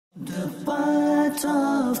The path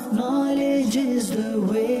of knowledge is the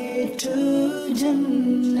way to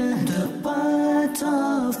Jannah. The path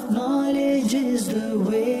of knowledge is the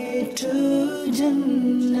way to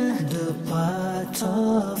Jannah. The path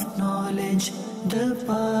of knowledge, the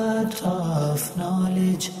path of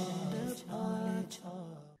knowledge.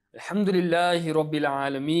 Alhamdulillahi Rabbil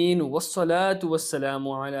Alameen, wassalatu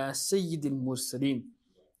wassalamu ala Sayyidil Mursaleen.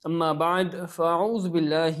 Amma ba'd, fa'a'udhu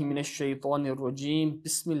billahi minash shaytanir rajim.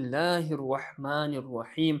 Bismillahir Rahmanir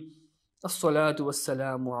Rahim. As-salatu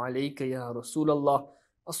wassalamu alayka ya Rasulallah.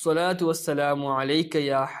 As-salatu wassalamu alayka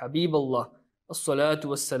ya Habiballah. As-salatu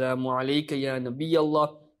wassalamu alayka ya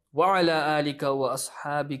Nabiyallah. Wa ala alika wa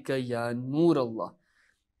ashabika ya Nurallah.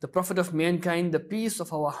 The Prophet of mankind, the peace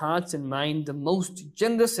of our hearts and mind, the most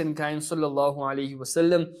generous and kind, sallallahu alaihi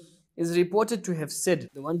wasallam, is reported to have said,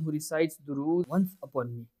 the one who recites durood once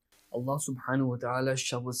upon me, Allah subhanahu wa ta'ala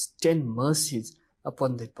showers 10 mercies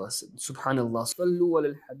upon that person. Subhanallah. Sallu ala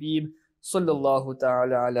al-Habib, sallallahu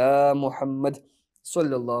ta'ala ala Muhammad,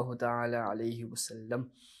 sallallahu ta'ala alayhi wasallam.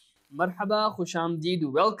 Marhaba, khush amdeed,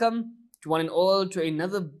 welcome to one and all to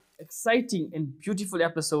another exciting and beautiful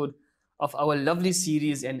episode of our lovely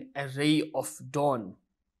series, An Array of Dawn.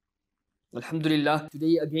 Alhamdulillah,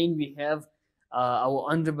 today again we have our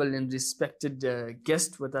honorable and respected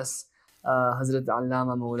guest with us, Hazrat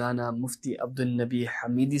Allama Maulana Mufti Abdul Nabi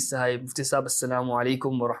Hamidi Sahib. Mufti Sahib, Assalamu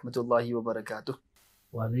alaikum wa rahmatullahi wa barakatuh.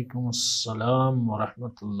 Wa alaikum assalam wa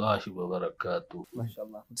rahmatullahi wa barakatuh.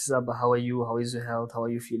 MashaAllah. Mufti Sahib, how are you? How is your health? How are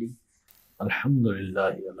you feeling?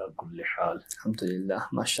 Alhamdulillah ala kulli hal. Alhamdulillah,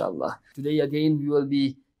 MashaAllah. Today again we will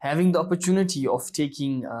be having the opportunity of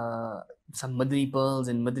taking some Madani pearls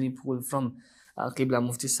and Madani pool from Qibla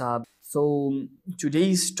Mufti Sahib. So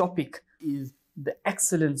today's topic is the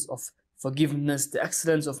excellence of forgiveness, the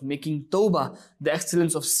excellence of making tawbah, the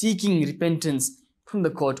excellence of seeking repentance from the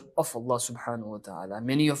court of Allah subhanahu wa ta'ala.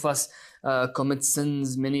 Many of us commit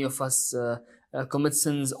sins, many of us commit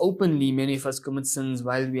sins openly, many of us commit sins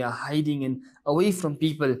while we are hiding and away from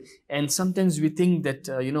people. And sometimes we think that,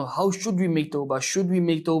 how should we make tawbah? Should we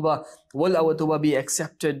make tawbah? Will our tawbah be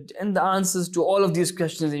accepted? And the answers to all of these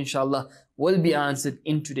questions, inshallah, will be answered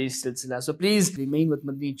in today's silsila. So please remain with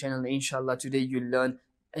Madani Channel. Inshallah, today you'll learn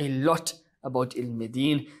a lot about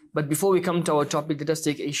Ilm-e-Deen. But before we come to our topic, let us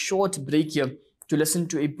take a short break here to listen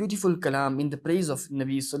to a beautiful kalam in the praise of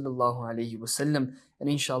Nabi sallallahu alayhi wasallam. And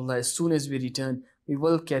inshallah, as soon as we return, we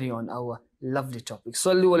will carry on our lovely topic.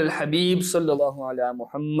 Sallu ala al-Habib, sallallahu ala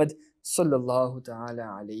Muhammad, sallallahu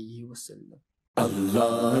ta'ala alayhi wasallam.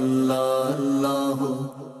 Allah, Allah, Allah,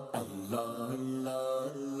 Allah, Allah,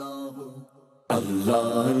 Allah,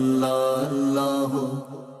 Allah, Allah,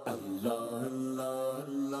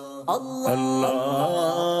 Allah, Allah.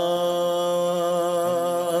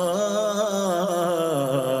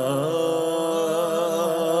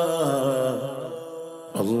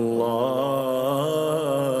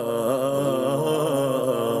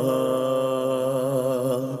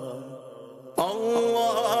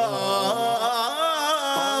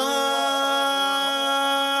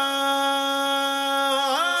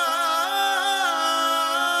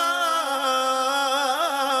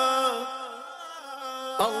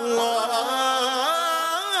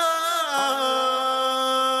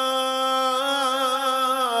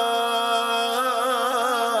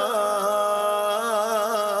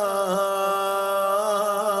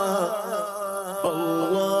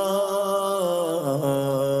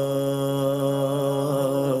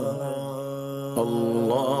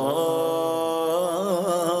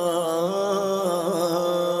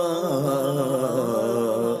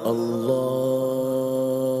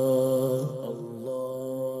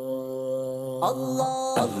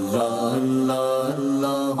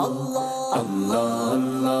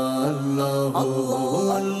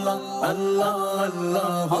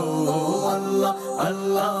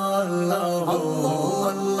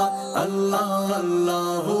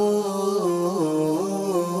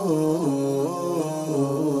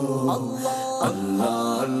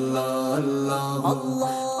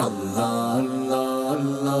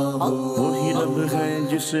 وہی رب ہے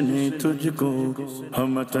جس نے تجھ کو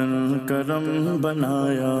ہمتن کرم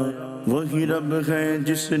بنایا، وہی رب ہے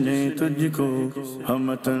جس نے تجھ کو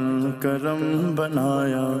ہمتن کرم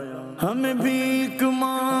بنایا، ہمیں بھیک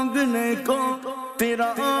مانگنے کو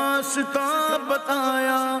تیرا آستا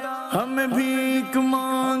بتایا، ہمیں بھیک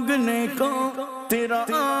مانگنے کو تیرا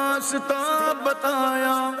آستا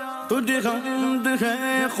بتایا، تجھے حمد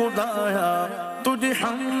ہے خدایا، تجھے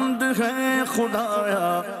حمد ہے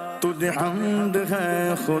خدایا، تجھے حمد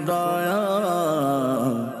ہے خدایا۔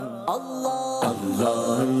 اللہ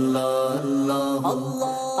اللہ اللہ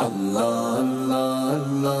اللہ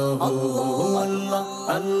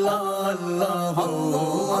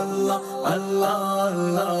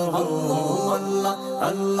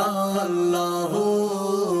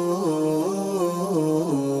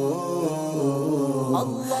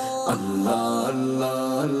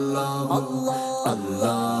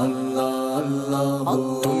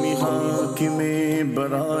تمہیں حاکم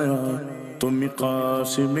برایا، تمہیں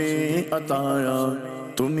قاسم عطایا،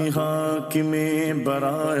 تمہیں حاکم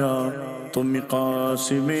برایا، تمہیں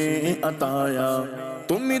قاسم عطایا،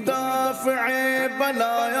 تمہیں دافع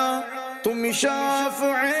بلایا، تمہیں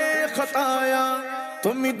شافع خطایا،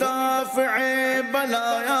 تمہیں دافع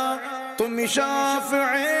بلایا، تمہیں شافع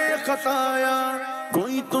خطایا،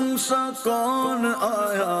 کوئی تم سا کون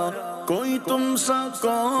آیا، کوئی تم سا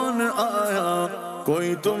کون آیا،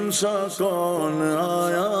 کوئی تم سا کون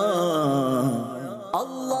آیا۔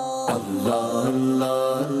 اللہ اللہ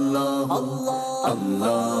اللہ اللہ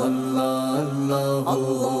اللہ اللہ اللہ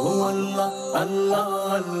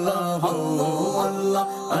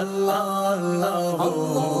اللہ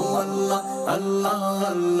اللہ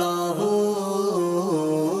اللہ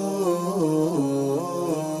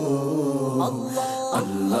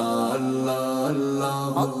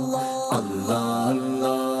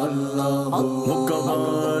وہ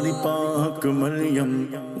قواری پاک مریم،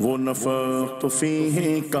 وہ نفخت فیہ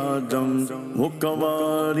کادم، وہ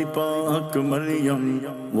قواری پاک مریم،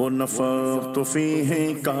 وہ نفخت فیہ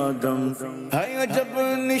کادم، ہے عجب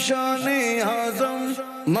نشان اعظم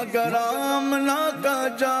مگر آمنہ کا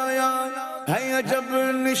جایا، ہے عجب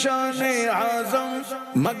نشان اعظم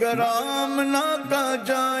مگر آمنہ کا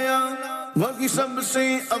جایا، وہی سب سے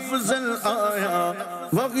افضل آیا،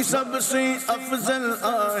 وہی سب سے افضل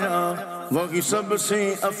آیا، وہی سب سے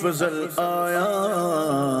افضل آیا۔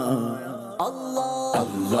 اللہ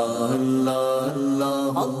اللہ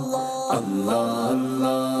اللہ اللہ اللہ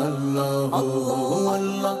اللہ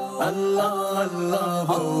اللہ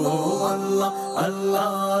اللہ اللہ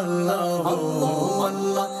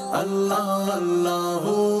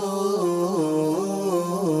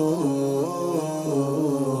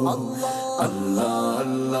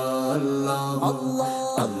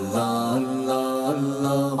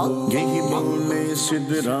یہی بولے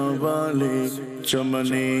سدرا والے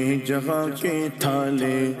چمنے جہاں کے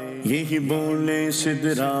تھالے، یہی بولے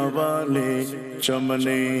سدرا والے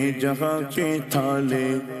چمنے جہاں کے تھالے،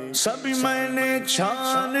 سبھی میں نے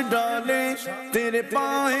چھان ڈالے تیرے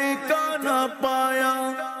پائے کا نہ پایا،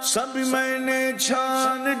 سبھی میں نے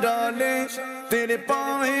چھان ڈالے تیرے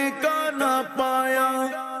پائے کا نہ پایا،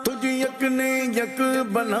 تجھ یک نے یک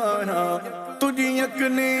بنایا، تجھ یک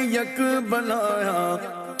نے یک بنایا،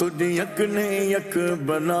 تجھ یک نے یک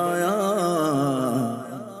بنایا۔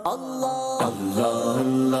 اللہ اللہ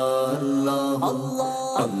اللہ اللہ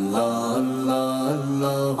اللہ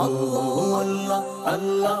اللہ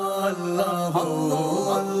اللہ اللہ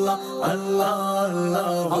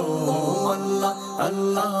اللہ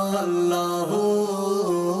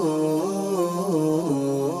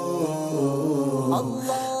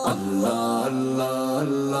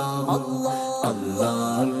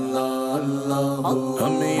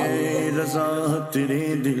ہمیں یہ رضا تیرے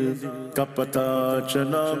دل کا پتہ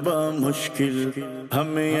چلا با مشکل،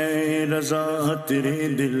 ہمیں یہ رضا تیرے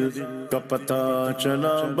دل کا پتہ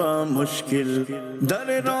چلا با مشکل، در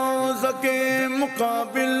روضہ کے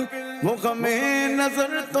مقابل وہ ہمیں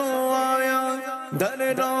نظر تو آیا، در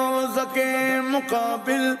روضہ کے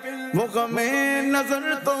مقابل وہ ہمیں نظر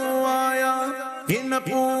تو آیا، یہ نہ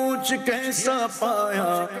پوچھ کیسا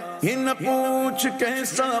پایا، یہ نہ پوچھ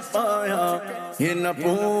کیسا پایا، یہ نہ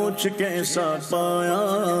پوچھ کیسا پایا۔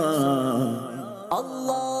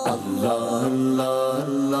 اللہ اللہ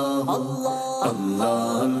اللہ اللہ اللہ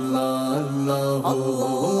اللہ اللہ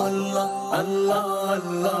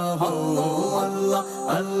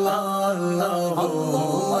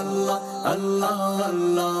اللہ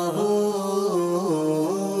اللہ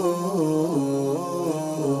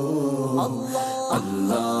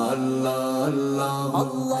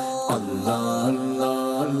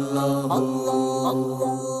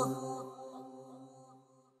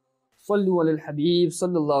صلو علی الحبیب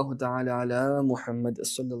صلی اللہ تعالی علی محمد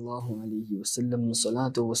صلی اللہ علیہ وسلم،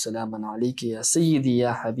 صلاۃ و سلام علیک یا سیدی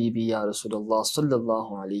یا حبیبی یا رسول اللہ صلی اللہ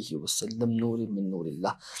علیہ وسلم، نور من نور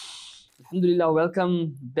اللہ۔ Alhamdulillah, welcome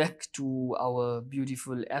back to our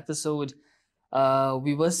beautiful episode.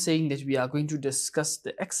 We were saying that we are going to discuss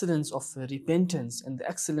the excellence of repentance and the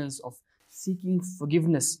excellence of seeking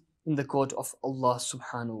forgiveness in the court of Allah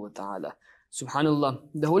subhanahu wa ta'ala. Subhanallah,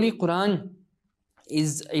 the Holy Quran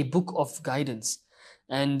is a book of guidance,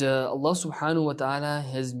 and Allah subhanahu wa ta'ala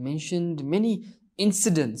has mentioned many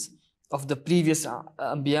incidents of the previous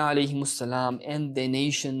Anbiya alayhimus salam and their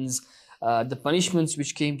nations, the punishments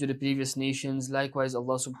which came to the previous nations. Likewise,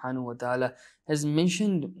 Allah subhanahu wa ta'ala has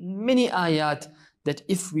mentioned many ayat that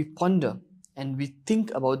if we ponder and we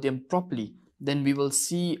think about them properly, then we will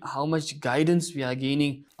see how much guidance we are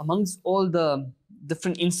gaining. Amongst all the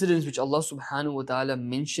different incidents which Allah subhanahu wa ta'ala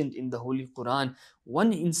mentioned in the Holy Quran,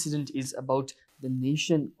 one incident is about the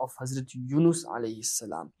nation of Hazrat Yunus alayhi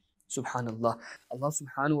salam. Subhanallah. Allah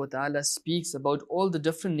subhanahu wa ta'ala speaks about all the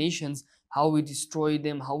different nations, how we destroyed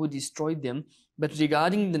them, But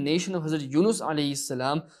regarding the nation of Hazrat Yunus alayhi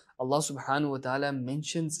salam, Allah subhanahu wa ta'ala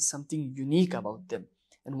mentions something unique about them.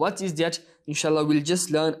 And what is that? Inshallah, we'll just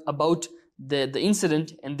learn about the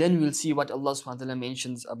incident, and then we'll see what Allah subhanahu wa ta'ala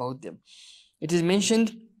mentions about them. It is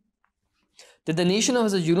mentioned that the nation of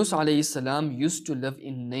Hazrat Yunus alayhi salam used to live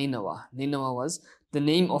in Nineveh. Nineveh was the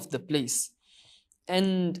name of the place.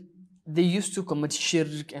 And they used to commit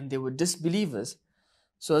shirk and they were disbelievers.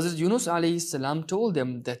 So Hazrat Yunus alayhi salam told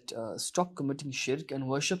them that stop committing shirk and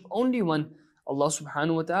worship only one, Allah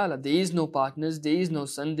subhanahu wa ta'ala. There is no partners, there is no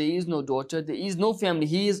son, there is no daughter, there is no family.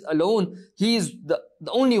 He is alone. He is the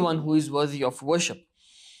only one who is worthy of worship.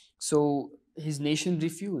 So his nation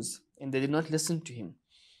refused and they did not listen to him.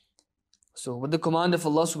 So with the command of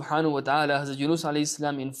Allah subhanahu wa ta'ala, Hazrat Yunus alayhi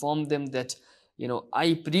salam informed them that,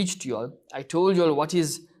 I preached you all, I told you all what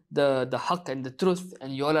is the haqq and the truth,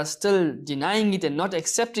 and you all are still denying it and not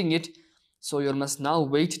accepting it. So you all must now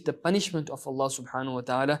wait. The punishment of Allah subhanahu wa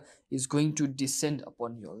ta'ala is going to descend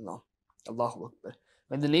upon you all now. Allahu Akbar.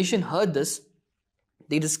 When the nation heard this,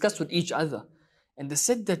 they discussed with each other and they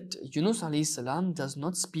said that Yunus alayhi salam does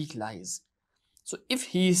not speak lies. So if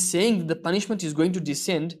he is saying that the punishment is going to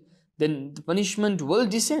descend, then the punishment will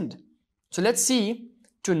descend. So let's see,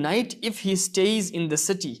 tonight if he stays in the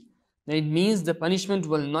city, then it means the punishment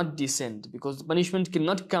will not descend, because the punishment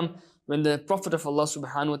cannot come when the Prophet of Allah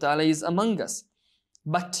subhanahu wa ta'ala is among us.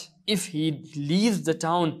 But if he leaves the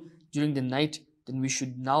town during the night, then we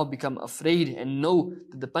should now become afraid and know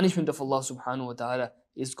that the punishment of Allah subhanahu wa ta'ala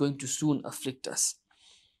is going to soon afflict us.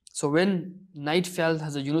 So when night fell,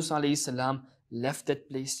 Hazrat Yunus alayhi salam left that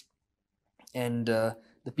place, and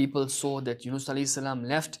the people saw that Yunus alayhi salam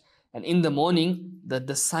left, and in the morning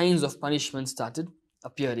the signs of punishment started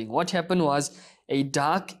appearing. What happened was a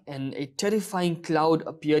dark and a terrifying cloud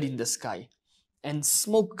appeared in the sky, and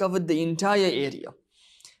smoke covered the entire area.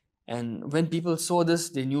 And when people saw this,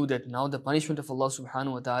 they knew that now the punishment of Allah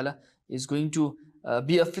subhanahu wa ta'ala is going to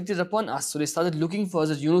be afflicted upon us. So they started looking for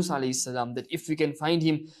Hazrat Yunus alayhi salam, that if we can find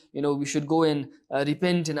him, we should go and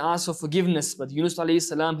repent and ask for forgiveness. But Yunus alayhi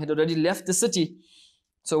salam had already left the city.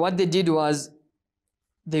 So what they did was,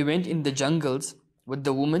 they went in the jungles with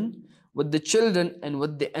the women, with the children, and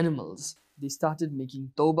with the animals. They started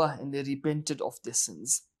making tawbah and they repented of their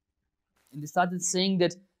sins. And they started saying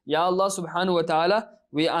that, Ya Allah subhanahu wa ta'ala,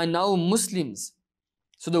 we are now Muslims.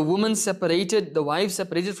 So the women separated, the wives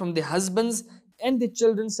separated from their husbands, and the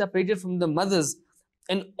children separated from the mothers.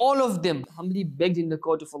 And all of them humbly begged in the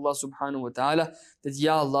court of Allah subhanahu wa ta'ala that,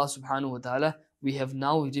 Ya Allah subhanahu wa ta'ala, we have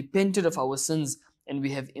now repented of our sins and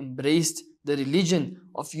we have embraced the religion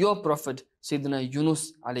of your Prophet Sayyidina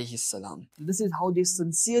Yunus alayhi salam. This is how they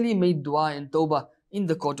sincerely made dua and tawbah in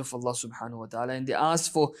the court of Allah subhanahu wa ta'ala, and they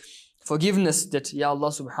asked for forgiveness, that Ya Allah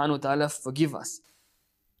subhanahu wa ta'ala, forgive us.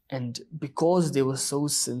 And because they were so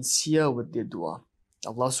sincere with their dua,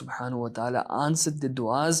 Allah subhanahu wa ta'ala answered the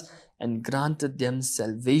duas and granted them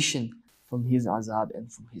salvation from his azab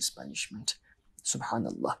and from his punishment.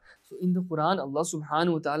 Subhanallah. So in the Quran, Allah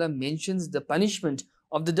subhanahu wa ta'ala mentions the punishment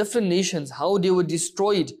of the different nations, how they were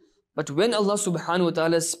destroyed. But when Allah subhanahu wa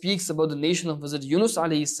ta'ala speaks about the nation of Hazrat Yunus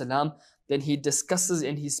alayhi salam, then he discusses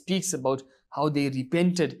and he speaks about how they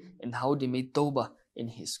repented and how they made tawbah in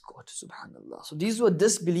his court. Subhanallah. So these were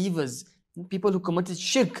disbelievers, people who committed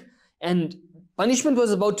shirk, and punishment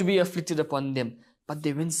was about to be afflicted upon them. But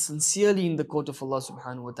they went sincerely in the court of Allah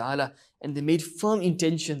subhanahu wa ta'ala, and they made firm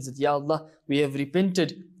intentions that, Ya Allah, we have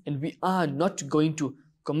repented and we are not going to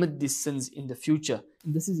commit these sins in the future.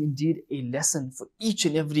 And this is indeed a lesson for each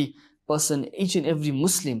and every person, each and every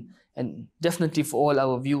Muslim, and definitely for all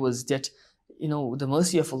our viewers, that the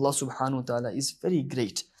mercy of Allah subhanahu wa ta'ala is very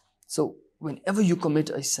great. So whenever you commit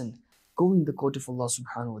a sin, go in the court of Allah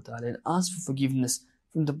subhanahu wa ta'ala and ask for forgiveness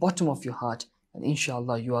from the bottom of your heart, and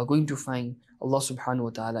inshallah you are going to find Allah subhanahu wa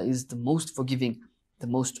ta'ala is the most forgiving, the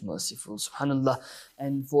most merciful. Subhanallah.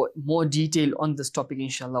 And for more detail on this topic,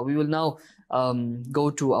 inshallah, we will now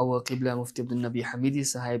go to our Qibla Mufti Abdul Nabi Hamidi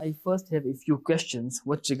Sahib. I first have a few questions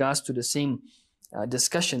with regards to the same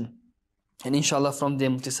discussion, and inshallah from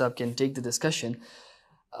them Mufti Sahib can take the discussion.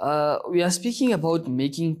 We are speaking about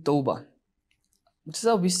making tawbah.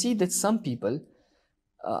 So we see that some people,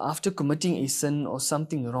 after committing a sin or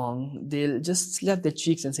something wrong, they'll just slap their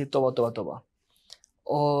cheeks and say tawbah, tawbah, tawbah.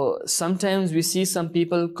 Or sometimes we see some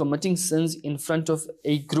people committing sins in front of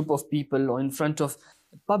a group of people or in front of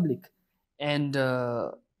the public, and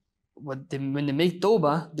when they make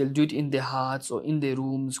tawbah, they'll do it in their hearts or in their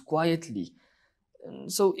rooms quietly.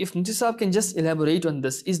 So if Mufti Saab can just elaborate on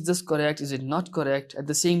this, is this correct, is it not correct? At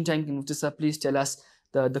the same time, can Mufti Saab please tell us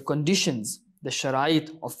the conditions, the sharait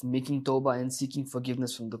of making tawbah and seeking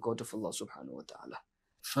forgiveness from the court of Allah subhanahu wa ta'ala?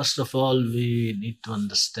 First of all, we need to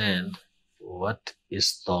understand what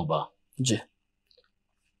is tawbah. Ji.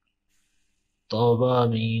 Tawbah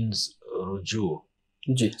means ruju,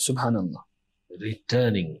 Ji, subhanallah.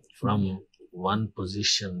 returning from one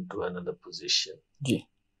position to another position. Ji.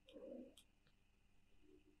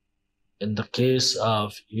 In the case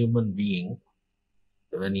of human being,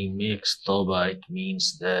 when he makes tawbah, it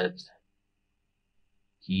means that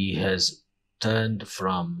he has turned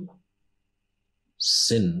from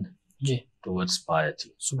sin Ji. towards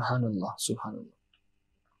piety. Subhanallah, subhanallah.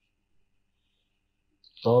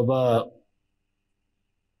 Tawbah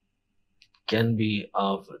can be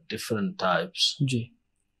of different types. Ji.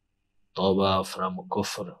 Tawbah from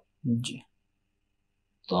kufr, Ji.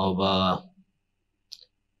 tawbah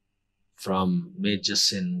from major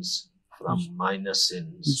sins, from minor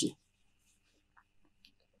sins, Ji.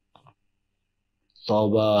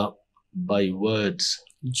 tawbah by words,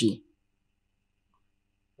 Ji.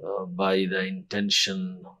 by the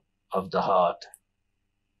intention of the heart,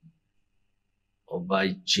 or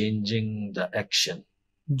by changing the action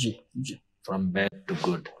Ji. Ji. from bad to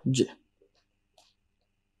good. Ji.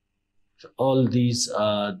 So all these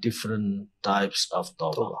are different types of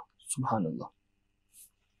tawbah. Tawbah. Subhanallah.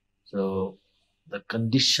 So the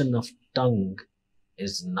condition of tongue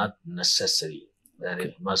is not necessary that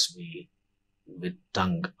it must be with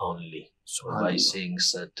tongue only, by Subhanallah. saying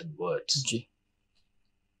certain words. Ji.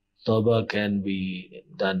 Tawbah can be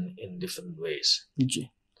done in different ways.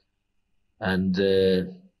 Ji. And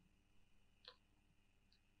the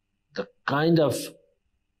kind of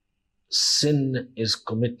sin is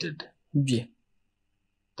committed, Ji.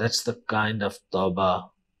 that's the kind of tawbah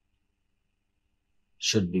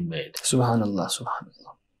should be made. Subhanallah,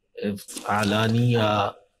 subhanallah. If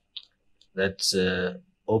alaniya, that's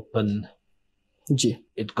open, Ji.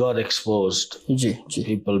 it got exposed, Ji. Ji.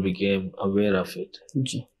 people became aware of it,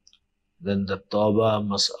 Ji. then the tawbah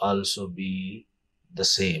must also be the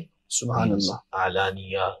same. Subhanallah.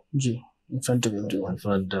 Alaniya, Ji. In front of in everyone.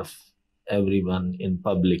 front of everyone in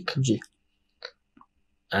public. Ji.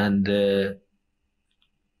 And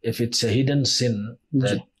if it's a hidden sin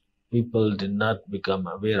that Ji. people did not become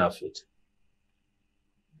aware of it,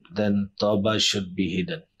 then tawbah should be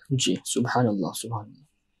hidden. Ji. Subhanallah, subhanallah.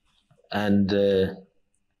 And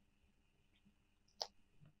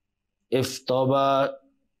if tawbah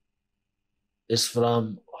is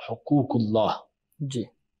from huququllah, Ji.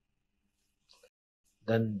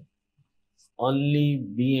 then only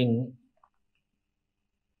being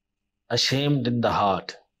ashamed in the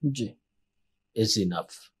heart Ji. is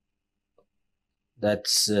enough.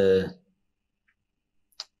 That's the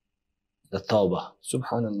tawbah.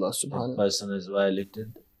 Subhanallah, A subhanallah. person has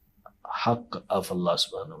violated haqq of Allah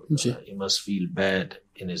subhanahu wa ta'ala. He must feel bad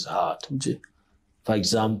in his heart. Ji. For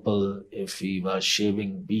example, if he was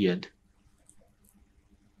shaving beard,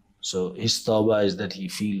 so his tawbah is that he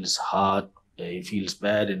feels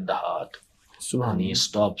bad in the heart, and he Subhanallah.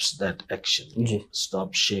 stops that action, Ji.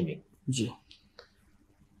 stops shaving. Ji.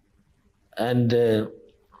 And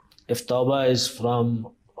if tawbah is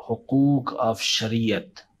from huquq of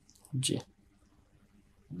shariat, Ji.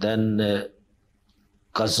 then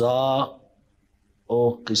qaza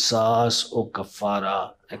or qisas or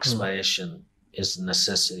kafara, expiation, is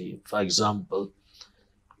necessary. For example,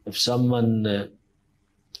 if someone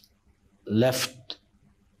left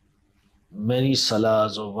many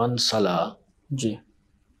salahs or one salah, Ji.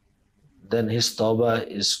 then his tawbah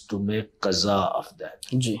is to make qaza of that.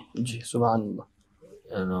 Ji. Ji. Subhanallah.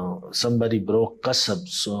 You know, somebody broke qasab,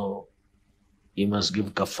 so he must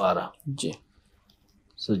give kafara. Ji.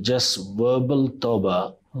 So just verbal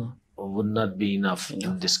tawbah would not be enough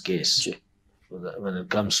in this case. Ji. When it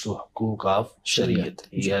comes to hukuk of shariat,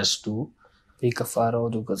 he has to Pay kafara or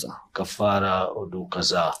do qaza. kafara or do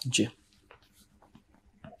qaza. Ji.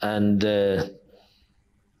 And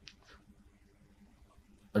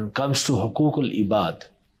when it comes to hukukul ibad,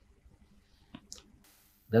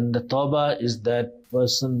 then the tawbah is that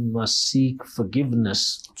person must seek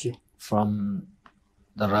forgiveness Ji. from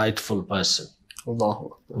the rightful person.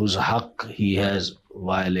 Allahu whose haqq he has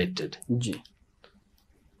violated. Ji.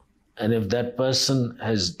 And if that person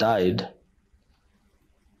has died,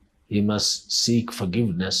 he must seek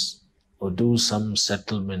forgiveness or do some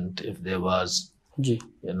settlement if there was, Ji.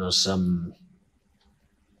 some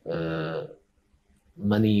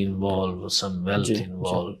money involved or some wealth Ji.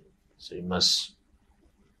 involved. So he must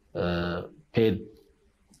pay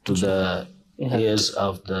to the heirs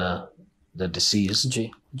of the deceased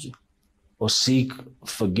Ji. Ji. or seek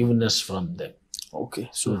forgiveness from them. Okay.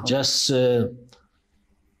 So just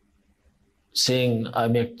saying I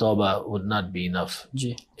make tawbah would not be enough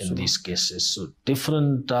Ji. in these cases. So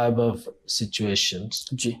different type of situations,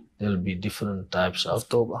 Ji. there will be different types of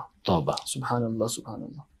Tawbah. tawbah. Subhanallah.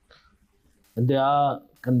 Subhanallah. And there are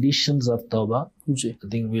conditions of tawbah. Ji. I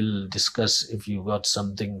think we'll discuss. If you got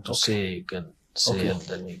something to say, you can say and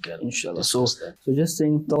then we can Inshallah. So discuss that. just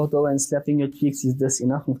saying tawbah and slapping your cheeks, is this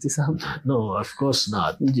enough, Mufti Sahab? No, of course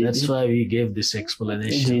not. Ji, That's ji. why we gave this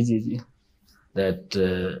explanation. Ji. Ji.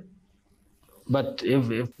 That but if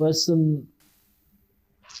a person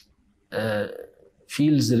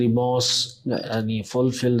feels remorse Right. and he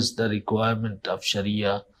fulfills the requirement of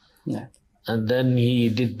Sharia, Yeah. and then he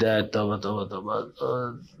did that,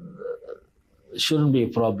 shouldn't be a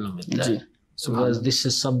problem with that. Ji. Because this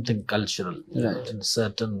is something cultural. Right. In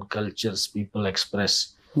certain cultures, people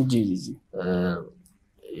express, Ji.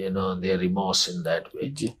 their remorse in that way.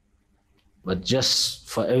 Ji. But just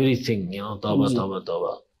for everything, tawbah, Ji.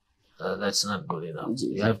 tawbah, that's not good enough. Ji.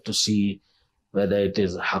 You have to see whether it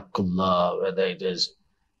is haqqullah, whether it is,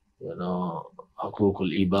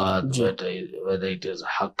 haqukul ibad, Ji. whether it is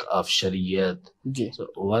haqq of shariat. Ji. So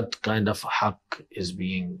what kind of haqq is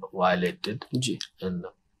being violated? Ji. And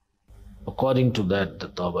according to that, the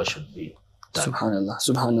tawbah should be done. Subhanallah.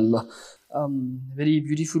 Subhanallah. Very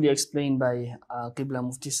beautifully explained by Qibla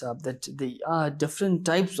Mufti Sahab that there are different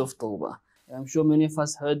types of tawbah. I'm sure many of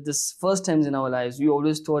us heard this first times in our lives. We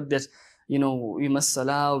always thought that, we must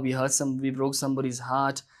salah, we broke somebody's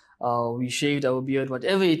heart, we shaved our beard,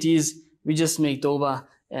 whatever it is, we just make tawbah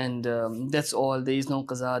and that's all. There is no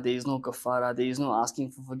qaza, there is no kafara, there is no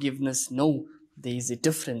asking for forgiveness. No, there is a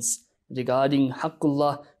difference. Regarding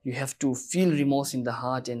haqqullah, you have to feel remorse in the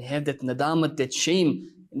heart and have that nadamat, that shame,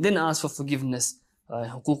 and then ask for forgiveness.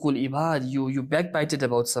 Hukukul ibad, you backbited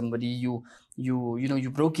about somebody, you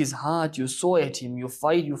broke his heart, you swore at him, you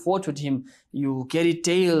fought with him, you carried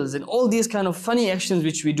tales and all these kind of funny actions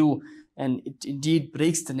which we do, and it indeed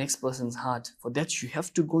breaks the next person's heart. For that you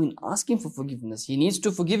have to go and ask him for forgiveness. He needs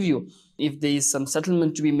to forgive you. If there is some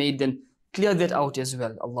settlement to be made, then clear that out as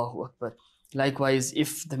well. Allahu Akbar. Likewise,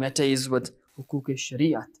 if the matter is with hukuk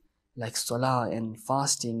shariat, like salah and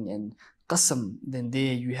fasting and qasam, then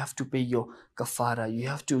there you have to pay your kafara, you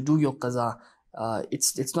have to do your qaza.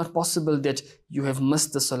 It's not possible that you have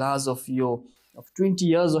missed the salahs of 20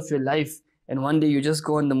 years of your life, and one day you just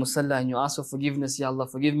go on the musalla and you ask for forgiveness, Ya Allah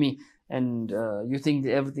forgive me, and you think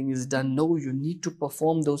that everything is done. No, you need to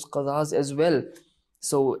perform those qazas as well.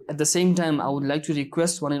 So at the same time, I would like to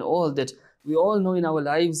request one and all that we all know in our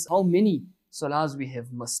lives how many salahs we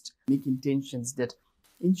have missed. Make intentions that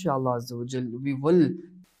inshallah we will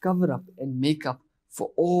cover up and make up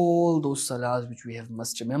for all those salahs which we have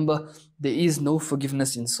missed. Remember, there is no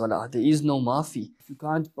forgiveness in salah. There is no maafi. If you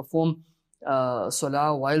can't perform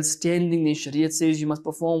salah while standing, then Shariat says you must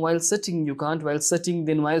perform while sitting. You can't while sitting,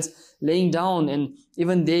 then while laying down. And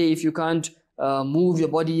even there, if you can't move your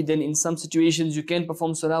body, then in some situations you can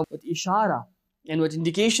perform salah with ishara and with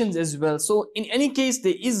indications as well. So in any case,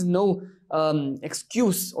 there is no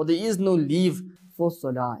excuse or there is no leave for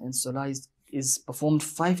salah, and salah is performed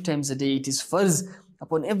 5 times a day. It is farz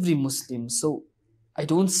upon every Muslim. So I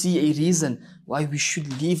don't see a reason why we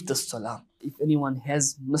should leave the salah. If anyone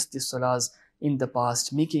has missed the salahs in the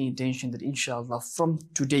past, make an intention that inshallah from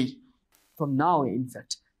today, from now in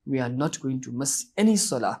fact, we are not going to miss any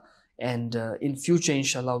salah, and in future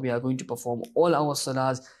inshallah we are going to perform all our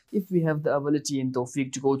salahs. If we have the ability and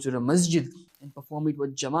tawfiq to go to the masjid and perform it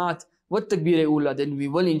with jamaat, with takbir-e-ula, then we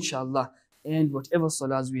will inshallah. And whatever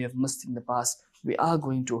salahs we have missed in the past, we are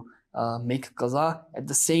going to make qaza. At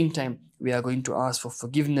the same time, we are going to ask for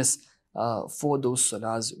forgiveness for those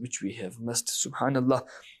salahs which we have missed. Subhanallah.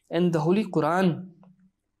 And the Holy Quran,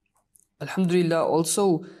 alhamdulillah,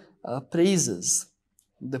 also praises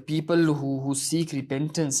the people who seek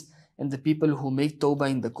repentance and the people who make tawbah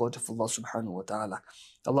in the court of Allah subhanahu wa ta'ala.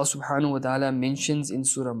 Allah subhanahu wa ta'ala mentions in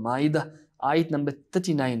Surah Ma'idah, ayat number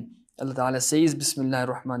 39, Allah Ta'ala says, Bismillah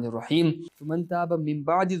ar-Rahman ar-Rahim, فَمَنْ تَابَ مِنْ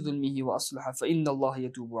بَعْدِ ظُلْمِهِ وَأَصْلَحَ فَإِنَّ اللَّهَ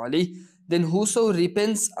يَتُوبُ عَلَيْهِ. Then whoso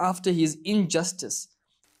repents after his injustice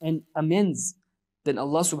and amends then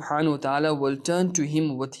Allah subhanahu wa ta'ala will turn to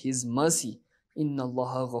him with his mercy. Inna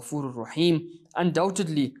Allah ghafurur rahim.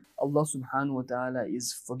 Undoubtedly, Allah subhanahu wa ta'ala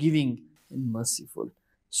is forgiving and merciful.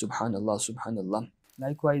 Subhanallah, subhanallah.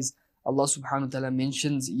 Likewise, Allah subhanahu wa ta'ala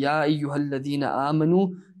mentions, Ya ayyuhalladhina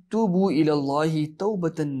amanu tubu ila Allahi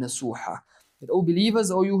tawbatan nasuha. That, O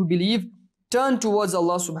believers, O you who believe, turn towards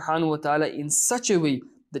Allah subhanahu wa ta'ala in such a way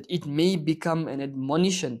that it may become an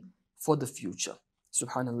admonition for the future.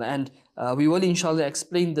 Subhanallah. And we will inshallah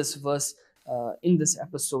explain this verse in this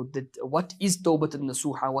episode, that what is Tawbat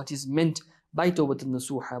al-Nasuha, what is meant by Tawbat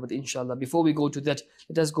al-Nasuha. But inshallah, before we go to that,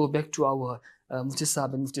 let us go back to our Mufti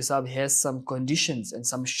Sahib. And Mufti Sahib has some conditions and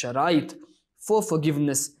some sharait for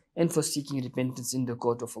forgiveness and for seeking repentance in the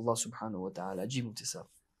court of Allah subhanahu wa ta'ala. Ji Mufti Sahib.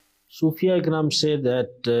 Sufi Ikram say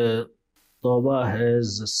that Tawbah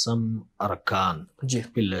has some arkan, Ji.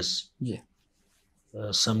 pillars, Ji.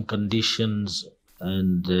 some conditions,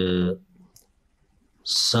 and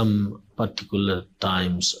some particular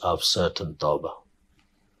times of certain Tawbah.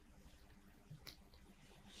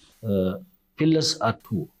 Pillars are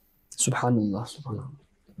two. Subhanallah, subhanallah.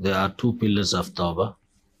 There are two pillars of Tawbah.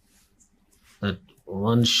 That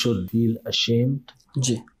one should feel ashamed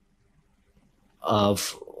Ji.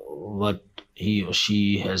 of what he or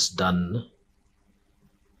she has done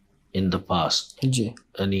in the past. Ji.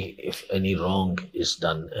 If any wrong is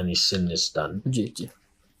done, any sin is done, Ji. Ji.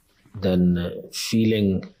 then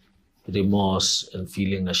feeling remorse and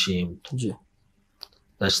feeling ashamed. Ji.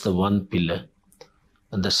 That's the one pillar.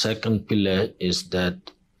 And the second pillar is that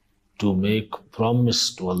to make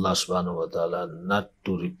promise to Allah subhanahu wa ta'ala not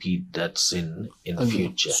to repeat that sin in the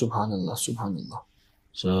future. Subhanallah, subhanallah.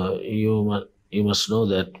 So you must know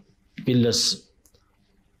that pillars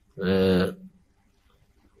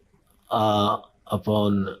are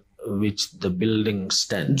upon which the building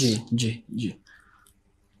stands. Ji. Ji. Ji.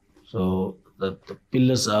 So the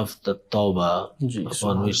pillars of the Tawbah Ji,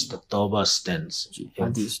 upon which the Tawbah stands, Ji, are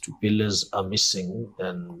these two. pillars are missing,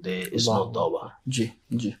 then there is no Tawbah. Ji.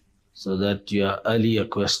 Ji. So that your earlier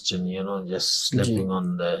question, just slapping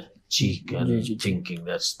on the cheek and Ji. thinking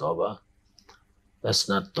that's Tawbah, that's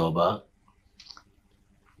not Tawbah.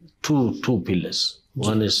 Two pillars.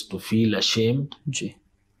 One is to feel ashamed Ji.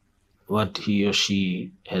 what he or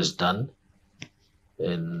she has done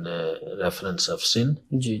in reference of sin,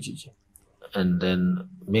 Ji. Ji. Ji. and then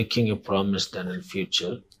making a promise that in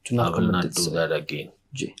future To not I will commit not that do sin. that again.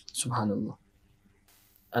 Ji. Subhanallah.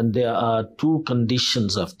 And there are two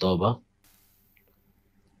conditions of Tawbah.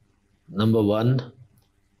 Number one,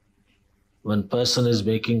 when person is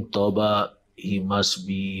making Tawbah, he must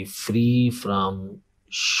be free from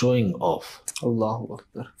showing off, Allahu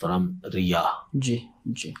Akbar. from Riyah. Ji.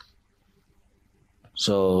 Ji.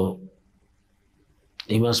 So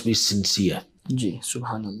he must be sincere. Ji.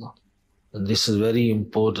 Subhanallah. And this is very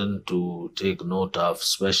important to take note of,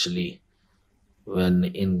 especially when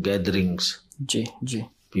in gatherings Ji. Ji.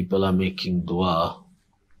 people are making dua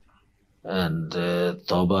and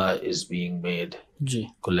Tawbah is being made Ji.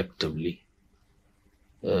 collectively.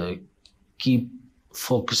 Keep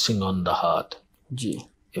focusing on the heart, Ji.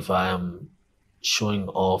 if I am showing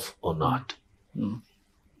off or not.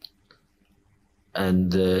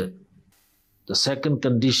 And the second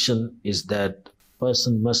condition is that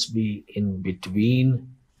person must be in between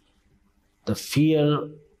the fear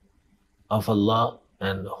of Allah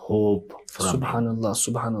and hope from Him. Subhanallah.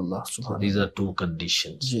 Subhanallah. So Subhanallah. these are two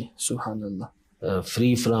conditions. Ji. Subhanallah.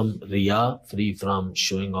 Free from riyah, free from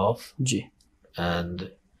showing off, Ji.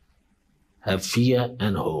 and have fear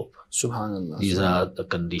and hope. Subhanallah. These are the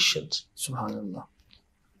conditions. Subhanallah.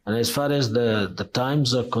 And as far as the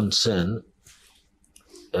times are concerned,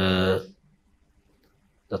 the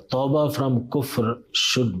Tawbah from kufr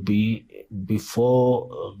should be before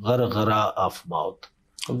gharghara of mouth.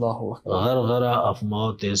 Allahu Akbar. Gharghara of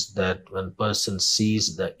mouth is that when person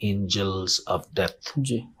sees the angels of death,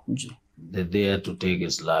 Ji. Ji. they're there to take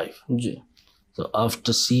his life. Ji. So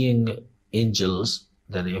after seeing angels,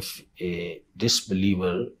 then if a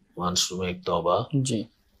disbeliever wants to make Tawbah, Ji.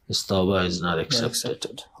 his Tawbah is not Not accepted.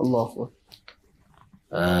 accepted. Allahu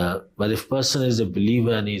Akbar. But if person is a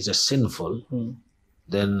believer and he is a sinful,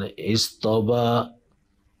 then his Tawbah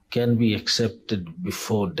can be accepted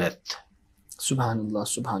before death. Subhanallah.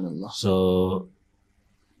 Subhanallah. So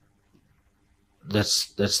that's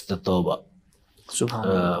the Tawbah.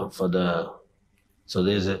 Subhanallah. So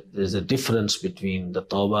there's a difference between the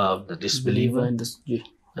Tawbah of the disbeliever and this. Ji.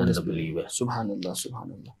 and the believer. Subhanallah.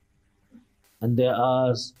 Subhanallah. And there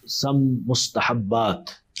are some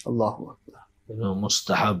mustahabbat, Allahu Akbar.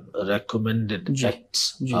 mustahab, recommended Ji.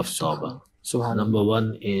 acts Ji. of Tawbah. Subhanallah. Number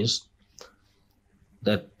one is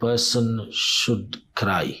that person should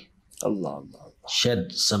cry, Allah, Allah,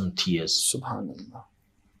 shed some tears. Subhanallah.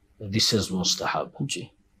 This is mustahab.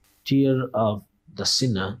 Ji, Tear of the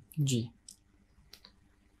sinner ji,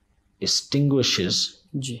 extinguishes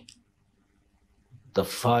ji. the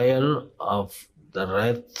fire of the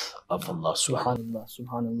wrath of Allah subhanahu.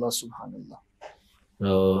 Subhanallah, Subhanallah,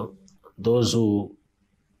 Subhanallah. Those who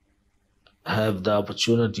have the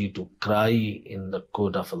opportunity to cry in the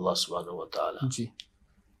court of Allah subhanahu wa ta'ala, Ji,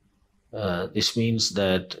 this means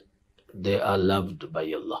that they are loved by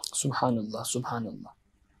Allah. Subhanallah, Subhanallah.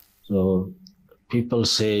 So people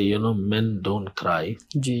say, men don't cry.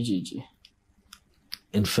 Ji, ji, ji.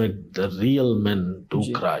 In fact, the real men do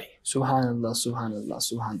Ji. cry. Subhanallah, Subhanallah,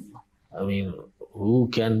 Subhanallah. I mean, who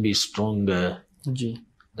can be stronger Ji.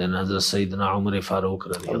 than Hazrat Sayyidina Umar Farooq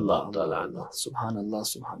radiallahu ta'ala anhu? Subhanallah,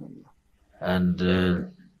 Subhanallah.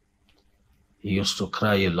 And he used to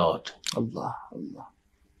cry a lot. Allah, Allah.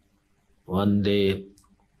 One day,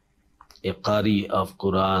 a qari of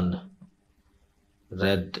Quran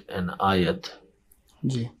read an ayat,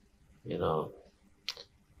 Ji.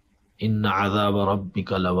 Inna azaba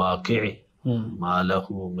rabbika lawaqi'i ma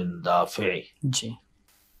lahu min dafi'i. Ji.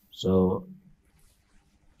 So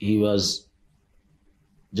he was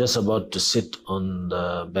just about to sit on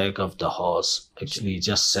the back of the horse. Actually, he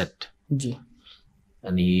just sat, Ji.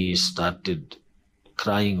 and he started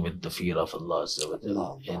crying with the fear of Allah Azza wa Jalla,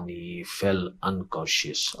 Allah. and he fell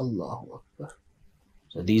unconscious. Allahu Akbar.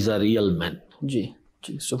 So these are real men. Ji,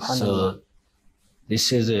 ji. Subhanallah. So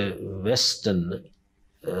this is a Western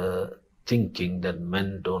thinking that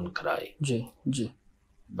men don't cry. Ji, ji.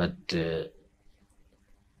 But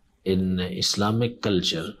in Islamic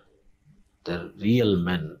culture, the real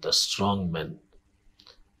men, the strong men,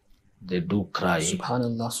 they do cry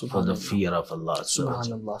Subhanallah, for the Subhanallah. fear of Allah.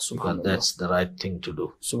 Subhanallah, Because Subhanallah. that's the right thing to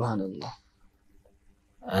do. Subhanallah.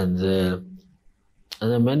 And there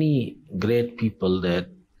are many great people that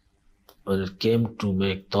when it came to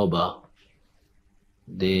make tawbah,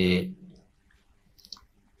 they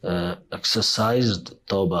exercised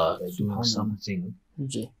tawbah, doing Subhanallah. something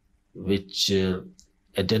Ji. which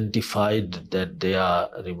identified that they are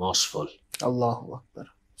remorseful Allahu Akbar.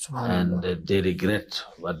 and Subhanallah. they regret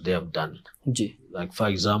what they have done. Ji, Like for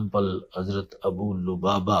example, Hazrat Abu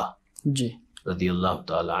Lubaba ji. radiallahu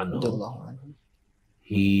ta'ala anhu, Radiyallahu anhu.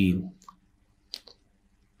 he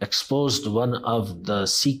exposed one of the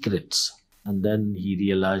secrets, and then he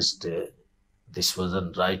realized this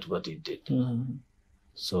wasn't right what he did. Mhm.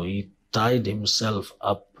 So he tied himself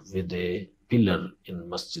up with a pillar in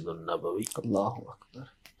Masjid al-Nabawi, Allahu Akbar.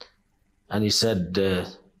 and he said,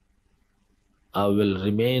 I will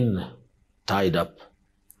remain tied up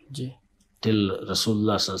Ji. till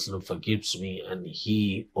Rasulullah sallallahu alaihi wasallam forgives me and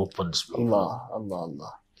he opens me. Allah, Allah,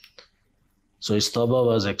 Allah. So his tawbah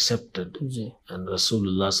was accepted, Ji. and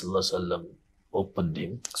Rasulullah sallallahu alaihi wasallam opened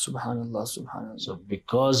him. Subhanallah, Subhanallah. So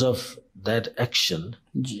because of that action,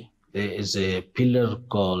 Ji. there is a pillar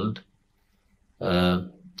called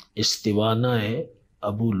Istiwana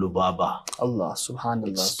Abu Lubaba. Allah, Subhanallah.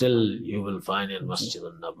 It's still you will find in Masjid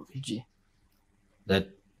al-Nabawi. Ji. That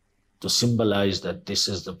to symbolize that this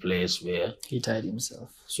is the place where He tied himself.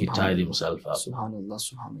 he tied Subhanallah. himself up. Subhanallah,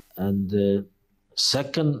 Subhanallah. And the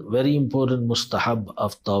second very important mustahab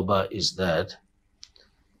of tawbah is that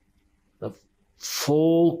the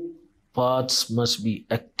 4 parts must be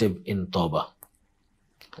active in tawbah.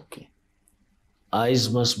 Okay. Eyes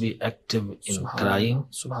must be active in crying.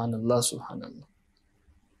 Subhanallah, Subhanallah.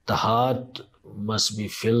 The heart must be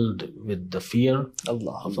filled with the fear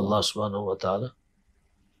Allah, of Allah. Allah subhanahu wa ta'ala.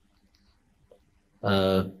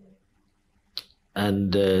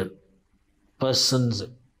 And person's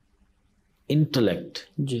intellect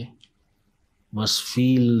Ji. must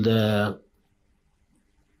feel the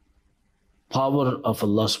power of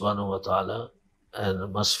Allah subhanahu wa ta'ala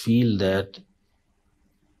and must feel that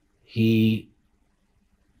he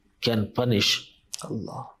can punish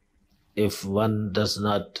Allah. if one does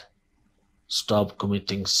not stop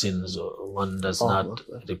committing sins or one does Allahu not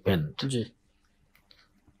Akbar. repent. Ji.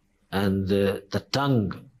 And the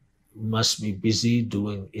tongue must be busy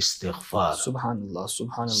doing istighfar, Subhanallah,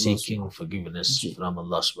 Subhanallah. seeking forgiveness Ji. from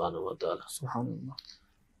Allah subhanahu wa ta'ala. Subhanallah.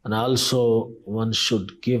 And also one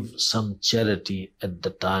should give some charity at the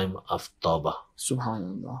time of tawbah,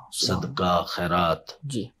 Subhanallah. sadaqah, khairat.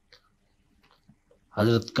 Ji.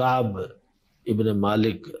 Hazrat Ka'b ibn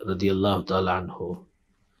Malik radiallahu ta'ala anhu,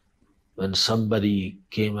 when somebody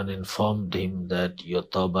came and informed him that your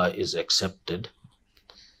tawbah is accepted,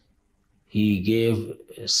 he gave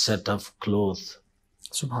a set of clothes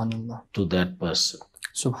Subhanallah. to that person.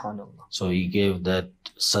 Subhanallah. So he gave that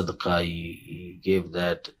sadaqah, he gave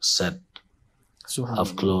that set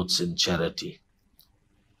of clothes in charity.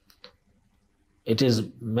 It is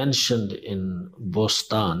mentioned in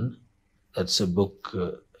Bostan, that's a book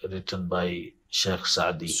written by Sheikh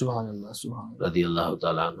Saadi, Subhanallah. Subhanallah. radiallahu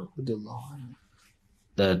ta'ala anhu, Radiallahu anhu.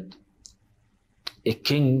 that a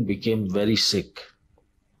king became very sick,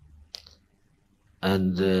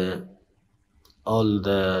 and all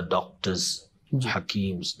the doctors,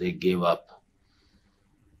 hakims, they gave up.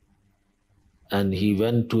 And he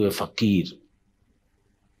went to a fakir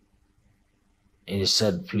and he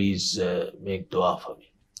said, please make dua for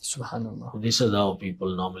me. Subhanallah. This is how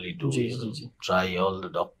people normally do. Ji, You know, ji, ji. try all the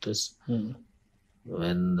doctors.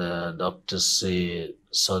 When the doctors say,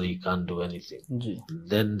 sorry, can't do anything, Ji.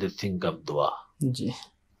 then they think of dua. Ji.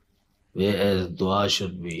 Whereas dua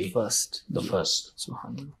should be First. the Ji. first.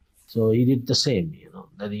 Subhanallah. So he did the same, you know.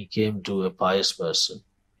 Then he came to a pious person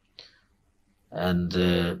and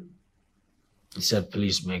he said,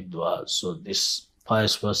 please make dua. So this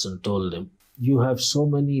pious person told him, you have so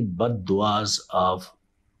many bad duas of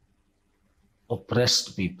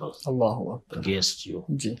oppressed people Allahu Akbar. against you.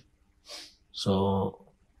 Ji. So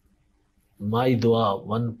my dua,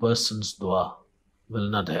 one person's dua, will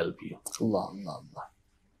not help you. Allah, Allah, Allah.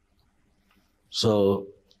 So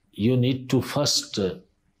you need to first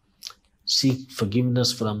seek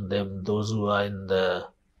forgiveness from them, those who are in the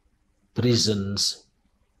prisons,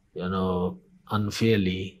 you know,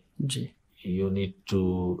 unfairly. Ji. You need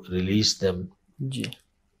to release them, Ji.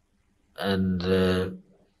 and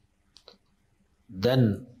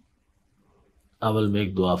then I will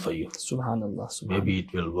make dua for you. Subhanallah. Subhanallah. Maybe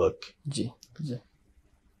it will work. Ji. Ji.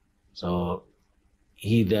 So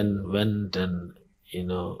he then went and, you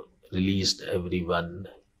know, released everyone,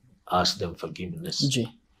 asked them forgiveness.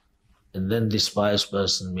 Ji. And then this pious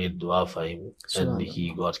person made dua for him and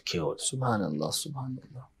he got cured. Subhanallah.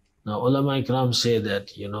 Subhanallah. Now, ulama ikram say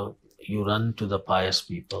that, you know, you run to the pious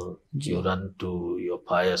people, you run to your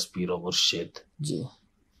pious Pir or Murshid. Ji.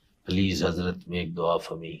 Please, Hazrat, make dua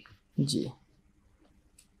for me. Ji.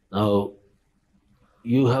 Now,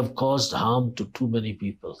 you have caused harm to too many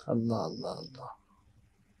people. Allah, Allah, Allah.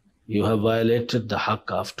 You have violated the haqq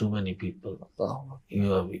of too many people. Allah. You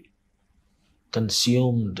have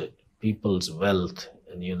consumed people's wealth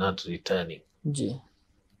and you're not returning. Ji.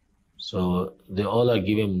 So they all are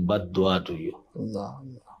giving bad dua to you. Allah,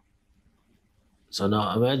 Allah. So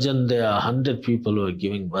now imagine there are 100 people who are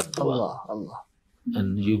giving bad dua. Allah, Allah.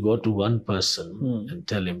 And you go to one person and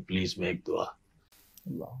tell him, please make dua.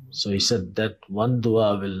 Allah. So he said that one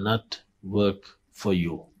dua will not work for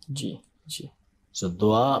you. Ji. Ji. So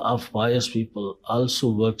dua of pious people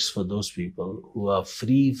also works for those people who are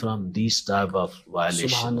free from these type of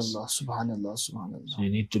violations. Subhanallah. Subhanallah. Subhanallah. So you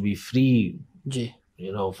need to be free, Ji.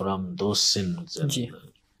 you know, from those sins and Ji.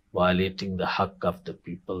 violating the haqq of the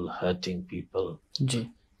people, hurting people.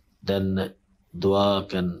 Ji. Then dua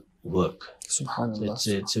can work. Subhanallah.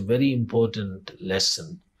 It's a very important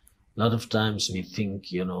lesson. A lot of times we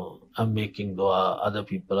think, you know, I'm making dua, other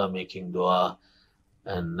people are making dua,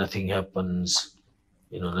 and nothing happens,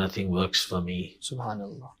 you know, nothing works for me.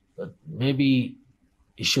 Subhanallah. But maybe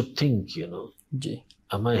you should think, you know, Ji.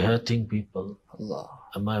 am I hurting people? Allah.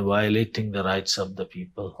 Am I violating the rights of the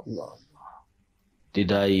people? Allah.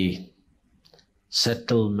 Did I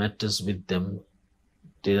settle matters with them?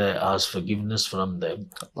 Did I ask forgiveness from them?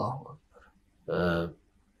 Allah.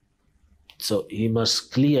 So he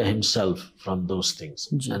must clear himself from those things.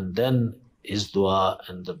 Ji. And then his dua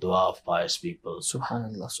and the dua of pious people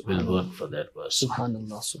Subhanallah. will Subhanallah. work for that person.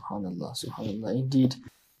 Subhanallah, subhanallah, subhanallah. Indeed,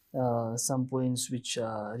 some points which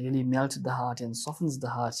really melt the heart and softens the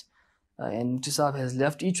heart. And Mutisab has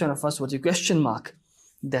left each one of us with a question mark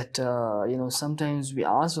that, sometimes we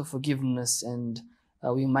ask for forgiveness and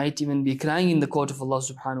we might even be crying in the court of Allah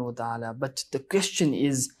subhanahu wa ta'ala. But the question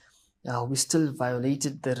is, we still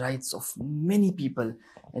violated the rights of many people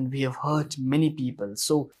and we have hurt many people.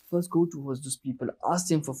 So first go towards those people, ask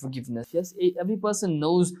them for forgiveness. Yes, every person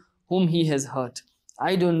knows whom he has hurt.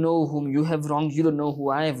 I don't know whom you have wronged, you don't know who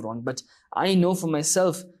I have wronged, but I know for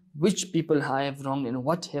myself which people I have wronged and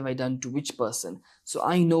what have I done to which person. So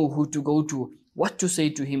I know who to go to, what to say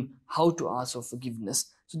to him, how to ask for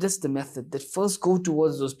forgiveness. So that's the method, that first go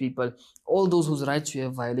towards those people, all those whose rights you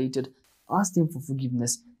have violated, ask them for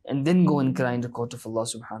forgiveness, and then go and cry in the court of Allah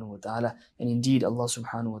subhanahu wa ta'ala. And indeed Allah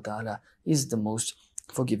subhanahu wa ta'ala is the most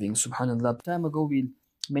forgiving. Subhanallah. Time ago we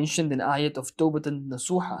mentioned an ayat of Tawbatan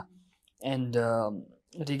Nasuha, and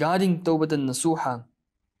regarding Tawbatan Nasuha,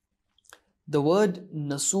 the word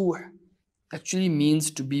Nasuh actually means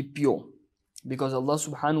to be pure, because Allah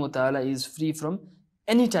subhanahu wa ta'ala is free from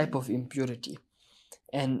any type of impurity.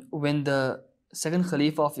 And when the second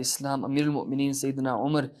Khalifa of Islam, Amir al-Mu'mineen Sayyidina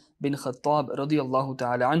Umar bin Khattab radiyallahu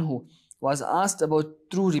ta'ala anhu, was asked about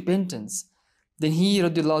true repentance, then he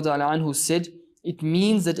radiyallahu ta'ala anhu said, it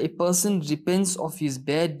means that a person repents of his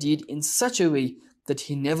bad deed in such a way that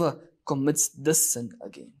he never commits this sin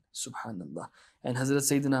again. Subhanallah. And Hazrat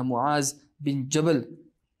Sayyidina Muaz bin Jabal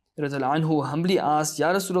radiyallahu anhu humbly asked,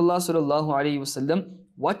 Ya Rasulullah sallallahu alayhi wasallam,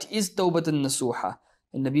 what is Tawbatan Nasuha?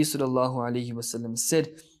 And Nabi sallallahu alayhi wasallam said,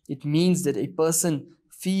 it means that a person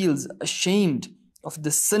feels ashamed of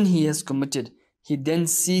the sin he has committed. He then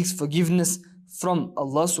seeks forgiveness from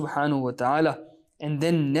Allah subhanahu wa ta'ala and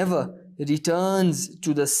then never returns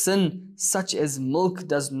to the sin, such as milk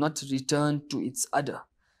does not return to its udder.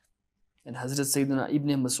 And Hazrat Sayyidina Ibn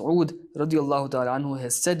Mas'ud radiyallahu ta'ala anhu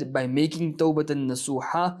has said, by making Tawbatan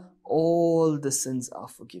Nasuha, all the sins are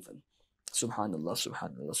forgiven. Subhanallah,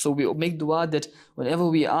 subhanallah. So we make dua that whenever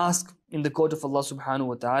we ask in the court of Allah subhanahu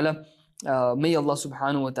wa ta'ala, may Allah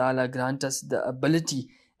subhanahu wa ta'ala grant us the ability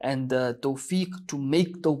and the tawfiq to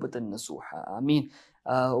make Tawbatan Nasuha. Ameen.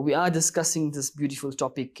 We are discussing this beautiful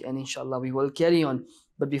topic, and inshallah we will carry on.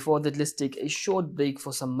 But before that, let's take a short break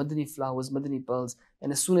for some Madani flowers, Madani pearls,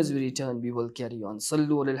 and as soon as we return, we will carry on.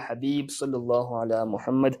 Sallu ala al-Habib, sallallahu ala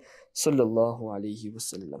Muhammad, sallallahu alayhi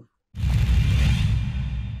wasallam.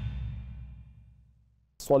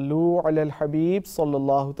 Sallu ala al-Habib,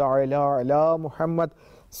 sallallahu ta'ala ala Muhammad,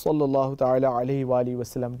 sallallahu ta'ala alayhi wa alihi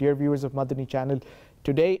wasallam. Dear viewers of Madani Channel,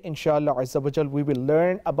 today, inshallah azza wa jal, we will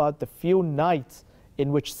learn about the few nights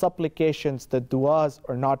in which supplications, the du'as,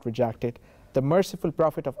 are not rejected. The merciful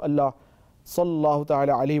Prophet of Allah sallallahu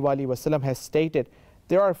ta'ala alayhi wa alihi wasallam has stated,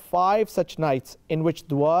 there are 5 such nights in which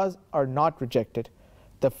du'as are not rejected.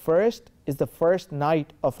 The first is the first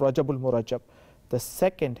night of Rajabul Murajab. The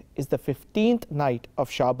second is the 15th night of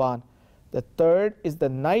Shaban. The third is the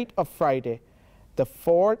night of Friday. The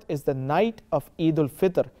fourth is the night of Eid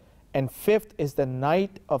al-Fitr. And fifth is the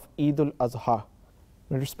night of Eid al-Adha.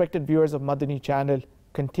 Respected viewers of Madani Channel,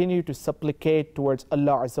 continue to supplicate towards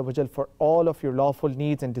Allah Azza wa Jal for all of your lawful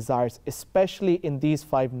needs and desires, especially in these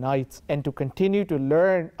 5 nights. And to continue to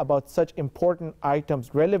learn about such important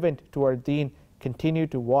items relevant to our deen, continue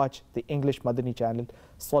to watch the English Madani Channel.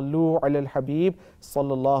 Sallu ala al-Habib,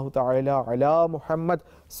 sallallahu ta'ala ala Muhammad,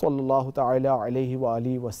 sallallahu ta'ala alayhi wa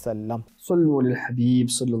alihi wa sallam. Sallu ala al-Habib,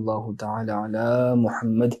 sallallahu ta'ala ala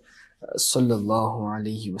Muhammad, sallallahu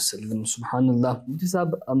alayhi wa sallam. Subhanallah.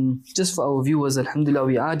 Just for our viewers, alhamdulillah,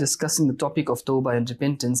 we are discussing the topic of tawbah and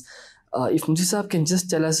repentance. If Mufti Sahab can just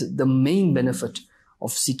tell us the main benefit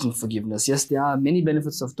of seeking forgiveness. Yes, there are many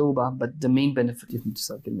benefits of tawbah, but the main benefit, if Mufti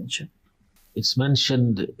Sahab can mention. It's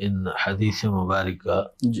mentioned in Hadith Mubaraka,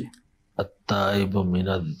 At-taibu min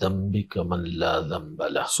ad-dambi kaman la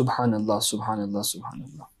dhanba lah. Subhanallah, subhanallah,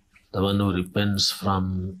 subhanallah. The one who repents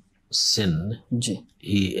from sin,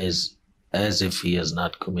 he is as if he has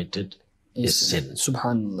not committed a sin.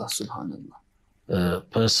 Subhanallah, subhanallah. A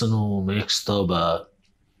person who makes tawbah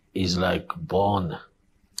is like born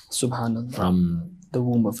from the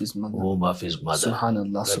womb of his mother.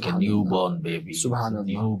 Subhanallah, like subhanallah. a newborn baby. Subhanallah.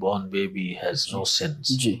 The newborn baby has no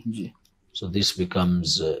sins. So this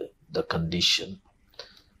becomes the condition.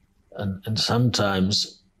 And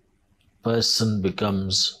sometimes person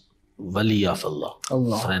becomes wali of Allah,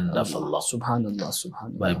 friend of Allah,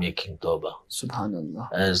 subhanallah, by making tawbah. Subhanallah.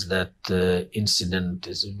 As that incident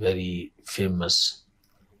is very famous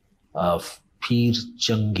of Peer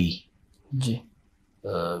Changi,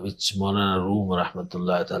 which Maulana Room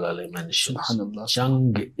rahmatullahi ta'ala mentions.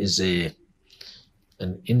 Chang is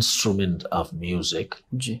an instrument of music.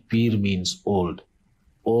 Peer means old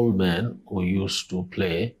man who used to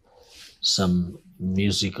play some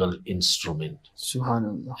musical instrument.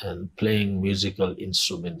 Subhanallah. And playing musical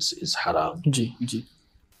instruments is haram.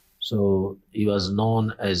 So he was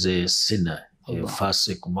known as a sinner, a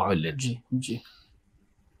fasik mu'allid.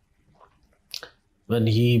 When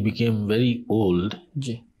he became very old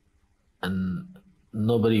and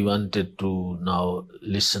nobody wanted to now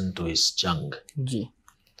listen to his chung.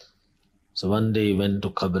 So one day he went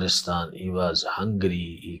to Qabristan. He was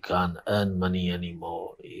hungry. He can't earn money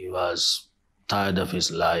anymore. He was tired of his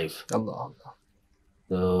life.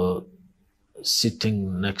 So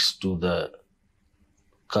sitting next to the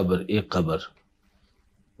qabr,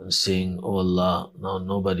 and saying, "Oh Allah, now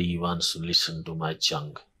nobody wants to listen to my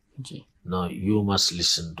chung. Now you must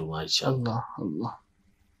listen to my chung.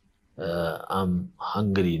 I'm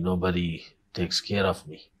hungry. Nobody takes care of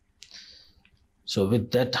me." So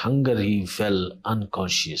with that hunger, he fell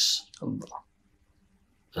unconscious.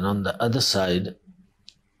 And on the other side,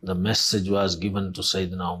 the message was given to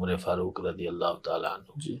Sayyidina Umar Farooq radiallahu ta'ala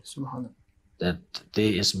anhu, Ji, Subhanallah. that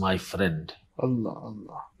there is my friend Allah,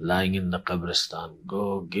 Allah. lying in the qabristan.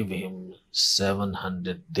 Go give him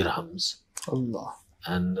 700 dirhams Allah.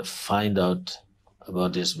 and find out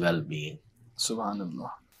about his well-being.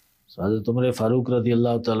 Subhanallah. So Hazrat Umar Farooq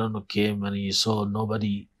radiallahu ta'ala anhu came and he saw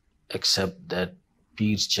nobody except that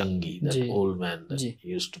Peer Changi, that Ji. old man that Ji.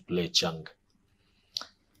 used to play Chang.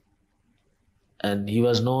 And he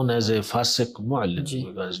was known as a Fasiq Mu'allim Ji.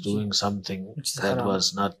 because doing something Which is that haram.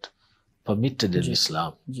 was not permitted in Ji.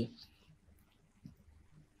 Islam. Ji.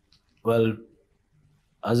 Well,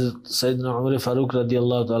 Hazrat Sayyidina Umar Farooq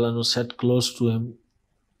radiallahu ta'ala anhu sat close to him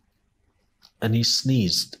and he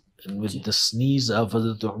sneezed. And with the sneeze of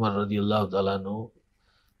Hazrat Umar radiallahu ta'ala anhu,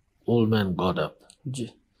 old man got up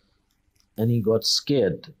Ji. and he got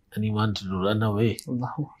scared and he wanted to run away.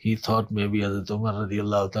 Allahu. He thought maybe Hazrat Umar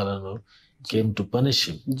radiallahu ta'ala anhu came to punish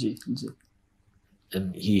him. Ji. Ji.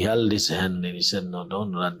 And he held his hand and he said, no,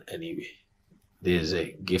 don't run anyway. There's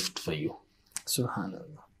a gift for you.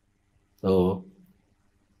 Subhanallah. So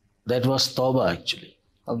that was Tawbah actually.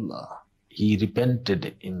 Allah. He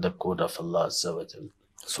repented in the court of Allah Azza wa Jal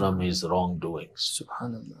from his wrongdoings.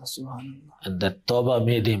 Subhanallah. Subhanallah. And that Tawbah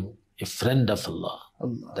made him a friend of Allah.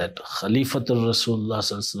 Allah. That Khalifatul Rasulullah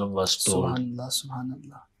Sallallahu Alaihi Wasallam was told, Subhanallah.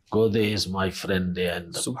 Subhanallah. go there is my friend there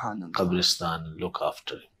in the Subhanallah. Qabristan and look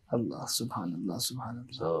after him. Allah. Subhanallah.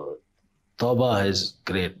 Subhanallah. So Tawbah has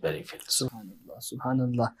great benefits. Subhanallah,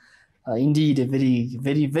 Subhanallah. Indeed, a very,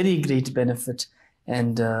 very, very great benefit.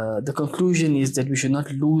 And the conclusion is that we should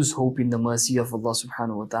not lose hope in the mercy of Allah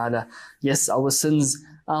subhanahu wa ta'ala. Yes, our sins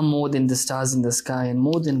are more than the stars in the sky and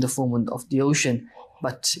more than the foam of the ocean,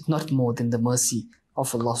 but not more than the mercy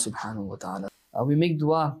of Allah subhanahu wa ta'ala. We make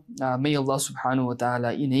dua, may Allah subhanahu wa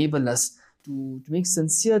ta'ala enable us to make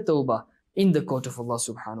sincere tawbah in the court of Allah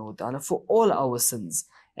subhanahu wa ta'ala for all our sins.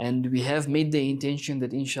 And we have made the intention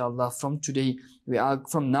that inshallah from today,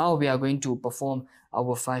 from now we are going to perform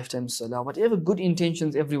our 5 times salah. Whatever good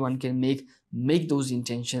intentions everyone can make those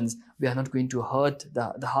intentions. We are not going to hurt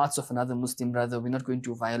the hearts of another Muslim brother. We're not going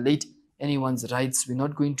to violate anyone's rights. We're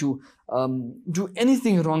not going to do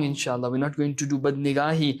anything wrong, inshallah. We're not going to do bad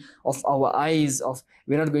nigahi of our eyes.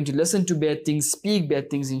 We're not going to listen to bad things, speak bad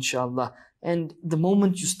things, inshallah. And the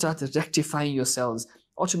moment you start rectifying yourselves,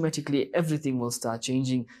 automatically everything will start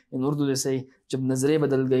changing. In Urdu they say, "Jab nazare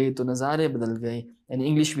badal gaye to nazare badal gaye." In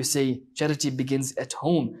English we say, charity begins at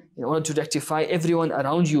home. In order to rectify everyone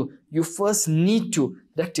around you, you first need to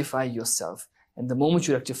rectify yourself. And the moment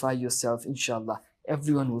you rectify yourself, inshallah,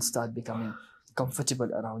 everyone will start becoming comfortable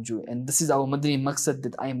around you. And this is our Madani maqsad,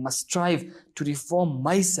 that I must strive to reform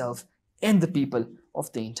myself and the people of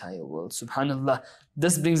the entire world. Subhanallah.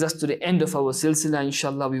 This brings us to the end of our silsila.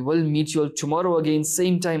 Inshallah, we will meet you all tomorrow again,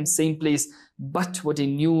 same time, same place, but what a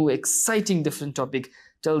new, exciting, different topic.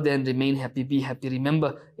 Till then, remain happy, be happy.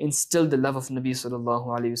 Remember, instill the love of Nabi sallallahu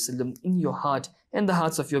alaihi wasallam in your heart and the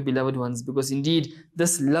hearts of your beloved ones, because indeed,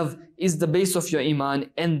 this love is the base of your iman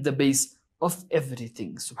and the base of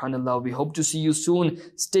everything. Subhanallah, we hope to see you soon.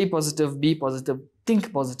 Stay positive, be positive,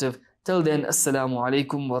 think positive. Till then, assalamu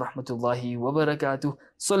alaikum wa rahmatullahi wa barakatuh.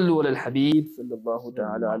 Sallu ala al-habib, sallallahu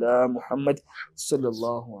ta'ala ala Muhammad,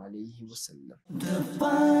 sallallahu alayhi wa sallam. The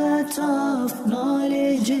path of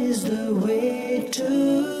knowledge is the way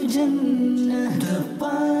to Jannah. The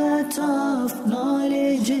path of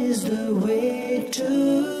knowledge is the way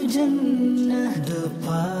to Jannah. The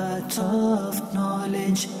path of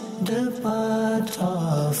knowledge, the path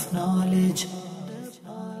of knowledge.